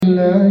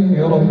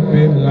لله رب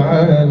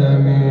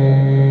العالمين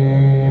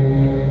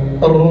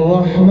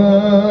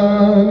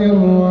الرحمن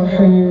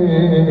الرحيم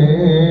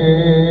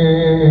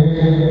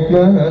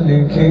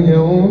مالك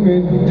يوم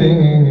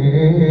الدين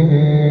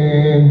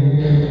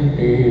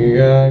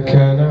إياك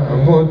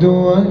نعبد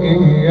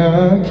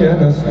وإياك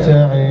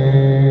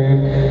نستعين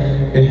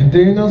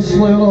اهدنا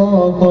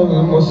الصراط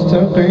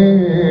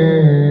المستقيم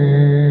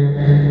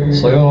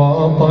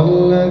صراط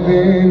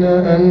الذين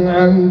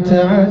أنعمت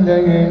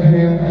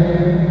عليهم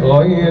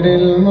غير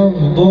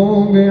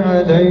المغضوب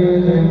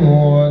عليهم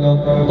ولا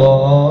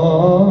الضالين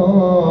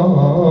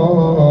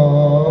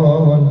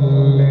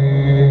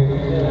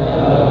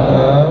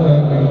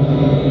آمين.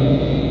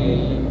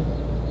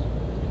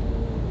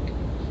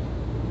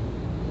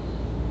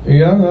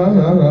 يا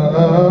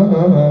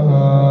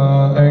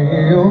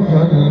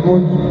أيها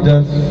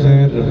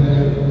المدثر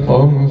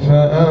قم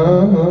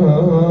فأنذر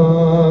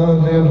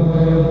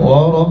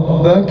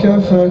وربك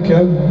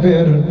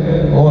فكبر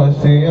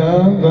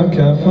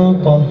وثيابك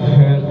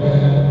فطهر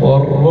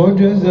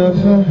والرجز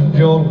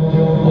فاهجر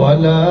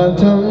ولا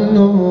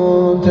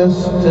تمنن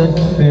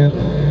تستكثر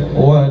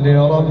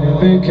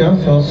ولربك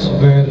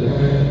فاصبر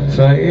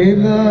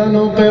فإذا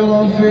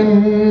نقر في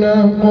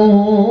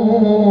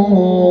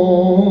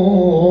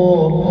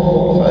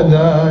الناقور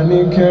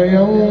فذلك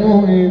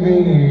يومئذ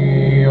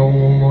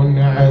يوم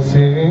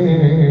عسير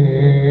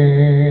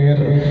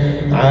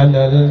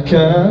على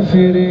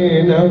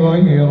الكافرين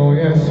غير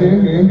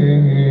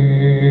يسير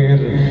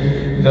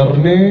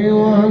ذرني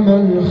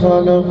ومن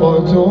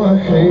خلقت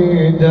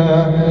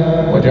وحيدا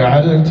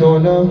وجعلت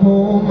له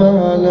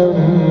مالا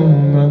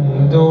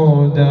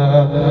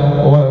ممدودا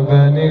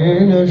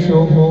وبنين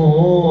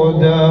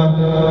شهودا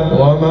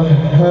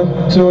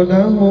ومهدت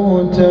له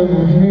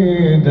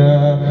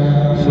تمهيدا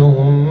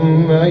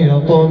ثم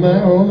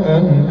يطمع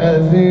أن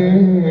أزيد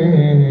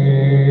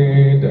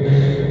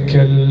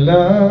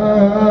كلا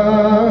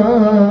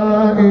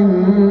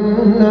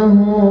إنه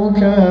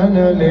كان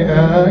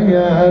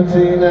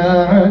لآياتنا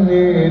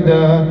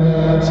عنيدا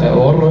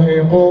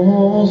سأرهقه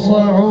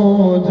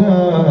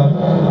صعودا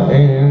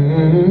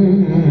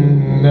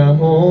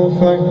إنه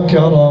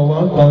فكر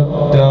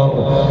وقدر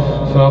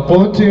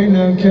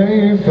فقتل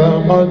كيف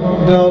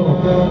قدر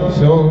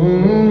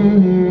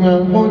ثم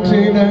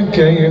قتل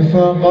كيف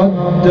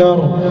قدر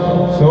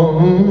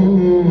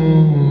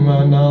ثم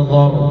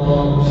نظر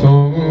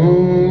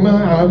ثم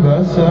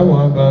عبس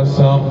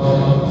وبسر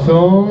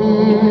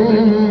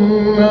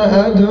ثم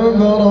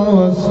أدبر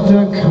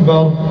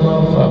واستكبر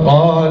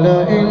فقال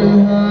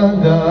إن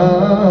هذا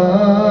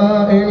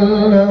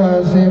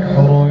إلا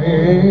سحر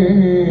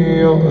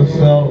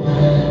يؤثر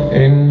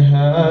إن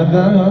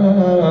هذا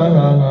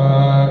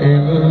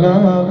إلا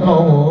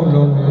قول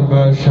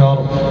البشر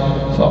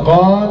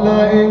فقال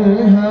إن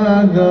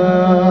هذا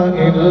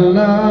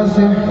إلا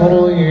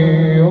سحر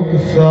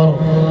يؤثر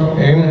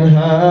إن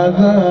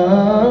هذا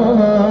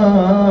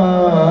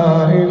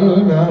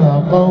إلا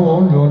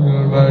قول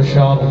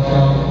البشر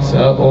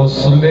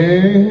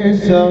سأصليه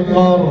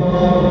سقر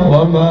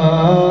وما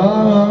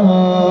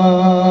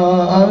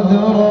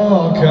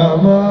أدراك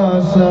ما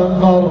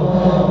سقر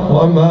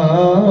وما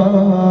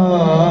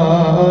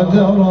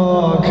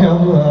أدراك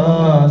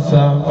ما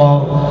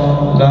سقر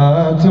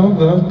لا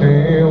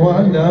تبقي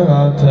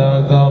ولا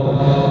تذر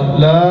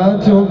لا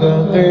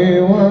تبقي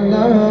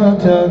ولا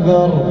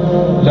تذر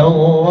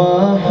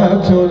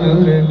لواحة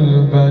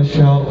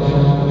للبشر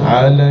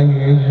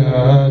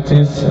عليها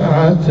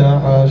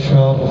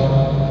 19.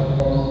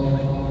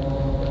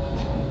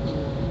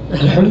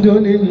 الحمد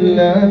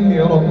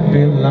لله رب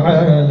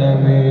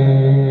العالمين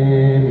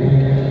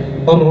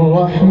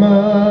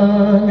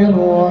الرحمن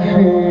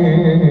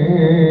الرحيم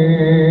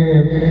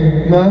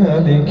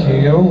مالك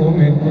يوم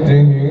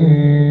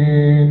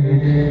الدين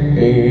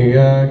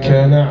إياك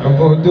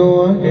نعبد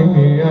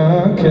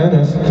وإياك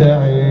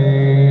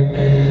نستعين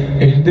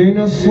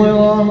اهدنا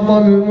الصراط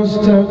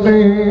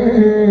المستقيم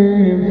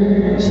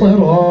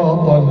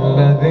صراط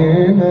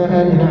الذين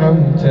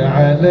أنعمت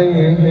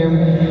عليهم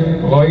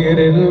غير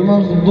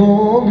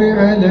المغضوب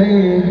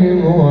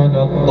عليهم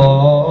ولا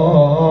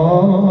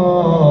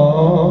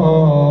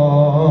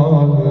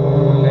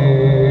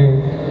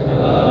الضالين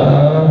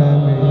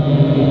آمين.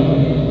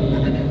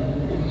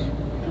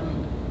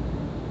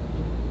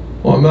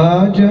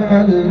 وما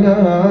جعلنا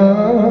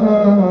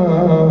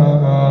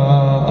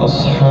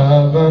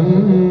أصحاب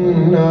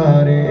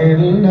النار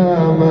إلا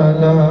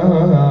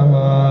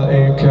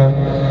ملائكة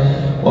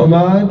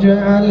وما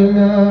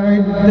جعلنا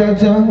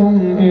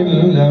عدتهم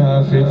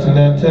إلا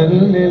فتنة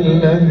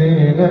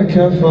للذين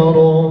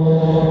كفروا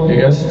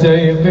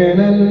ليستيقن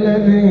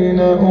الذين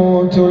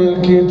أوتوا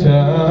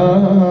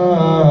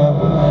الكتاب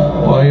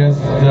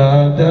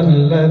ويزداد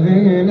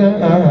الذين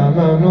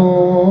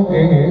آمنوا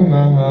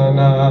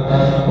إيمانا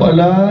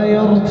ولا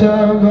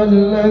يرتاب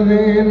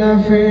الذين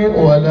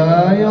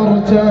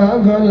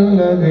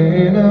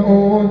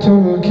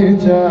أوتوا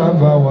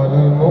الكتاب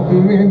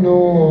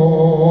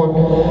والمؤمنون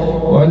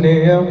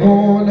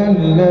وليقول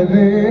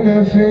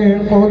الذين في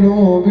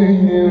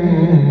قلوبهم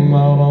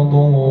مرض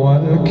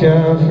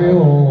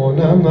والكافرون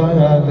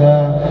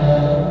ماذا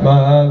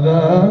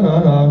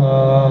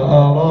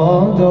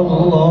أراد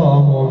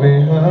الله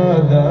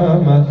بهذا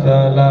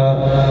مثلا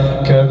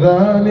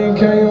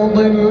كذلك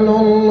يضل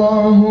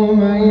الله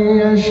من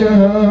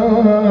يشاء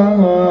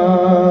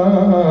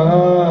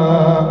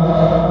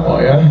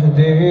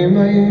ويهدي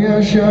من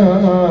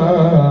يشاء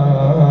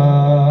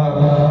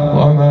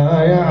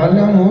وما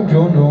يعلم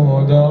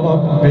جنود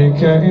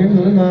ربك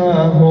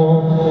إلا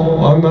هو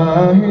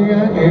وما هي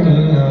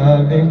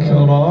إلا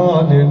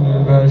ذكرى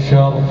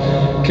للبشر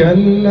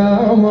كلا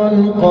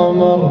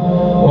والقمر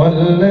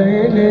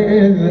والليل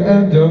إذ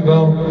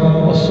أدبر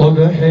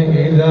والصبح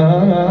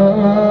إذا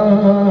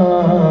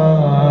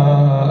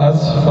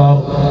أسفر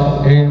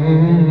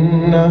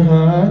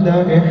إنها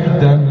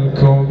لإحدى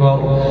الكبر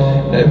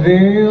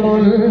نذير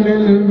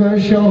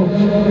للبشر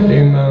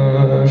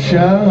لمن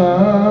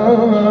شاء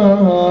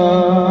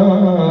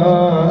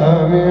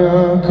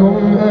منكم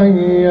أن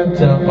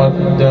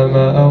يتقدم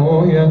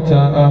أو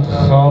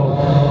يتأخر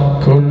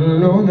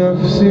كل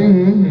نفس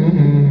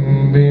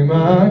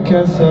بما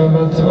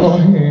كسبت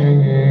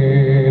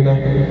رهينة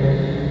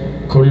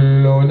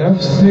كل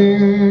نفس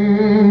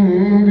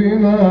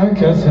بما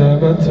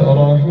كسبت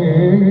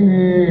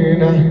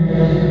رهينة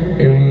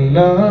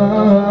إلا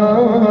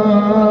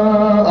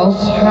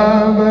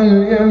أصحاب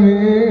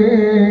اليمين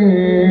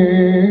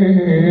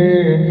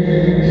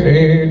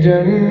في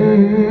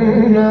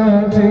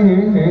جنات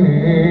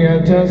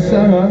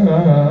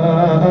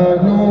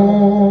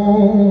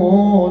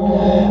يتساءلون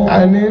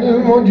عن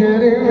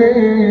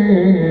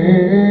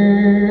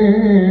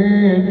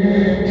المجرمين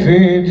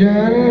في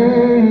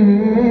جنات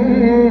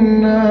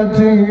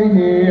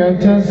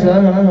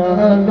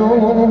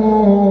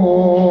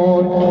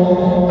يتساءلون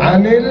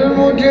عن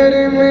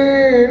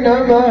المجرمين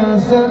ما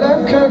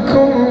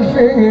سلككم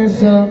في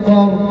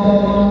سقر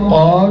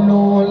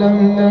قالوا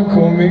لم نك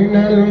من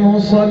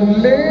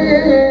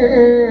المصلين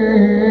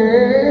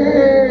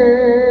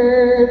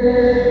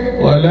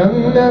ولم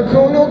نك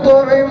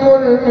نطعم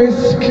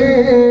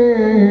المسكين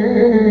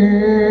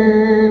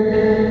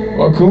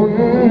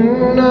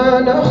وكنا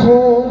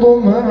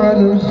نخوض مع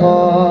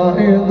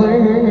الخائضين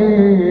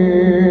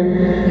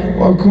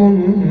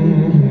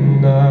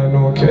وكنا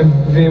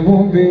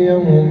نكذب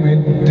بيوم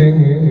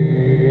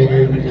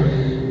الدين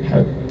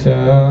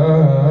حتى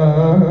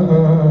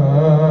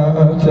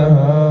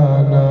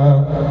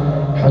أتانا